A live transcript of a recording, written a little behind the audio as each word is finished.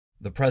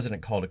The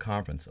President called a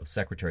conference of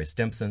Secretary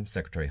Stimson,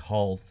 Secretary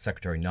Hull,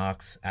 Secretary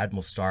Knox,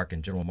 Admiral Stark,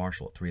 and General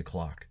Marshall at 3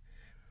 o'clock.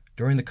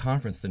 During the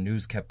conference, the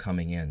news kept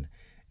coming in,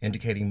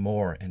 indicating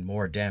more and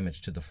more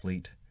damage to the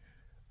fleet.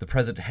 The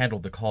President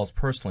handled the calls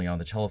personally on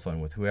the telephone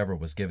with whoever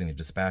was giving the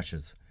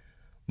dispatches.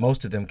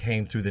 Most of them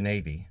came through the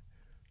Navy.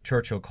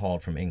 Churchill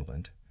called from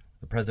England.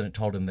 The President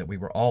told him that we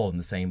were all in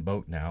the same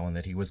boat now and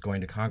that he was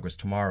going to Congress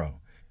tomorrow.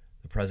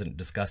 The President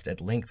discussed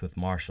at length with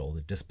Marshall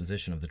the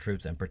disposition of the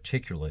troops and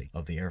particularly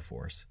of the Air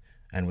Force,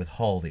 and with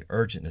Hull the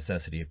urgent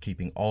necessity of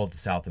keeping all of the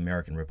South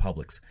American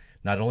republics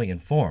not only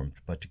informed,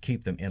 but to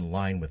keep them in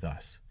line with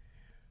us.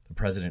 The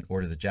President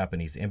ordered the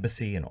Japanese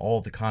embassy and all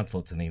of the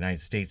consulates in the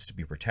United States to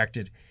be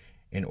protected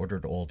and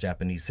ordered all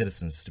Japanese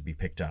citizens to be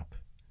picked up.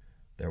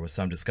 There was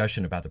some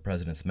discussion about the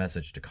President's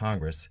message to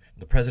Congress.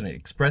 The President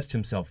expressed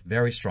himself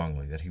very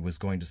strongly that he was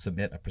going to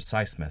submit a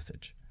precise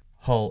message.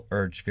 Hull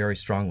urged very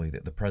strongly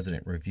that the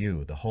President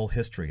review the whole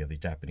history of the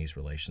Japanese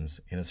relations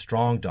in a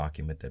strong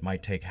document that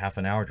might take half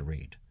an hour to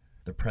read.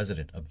 The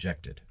President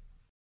objected.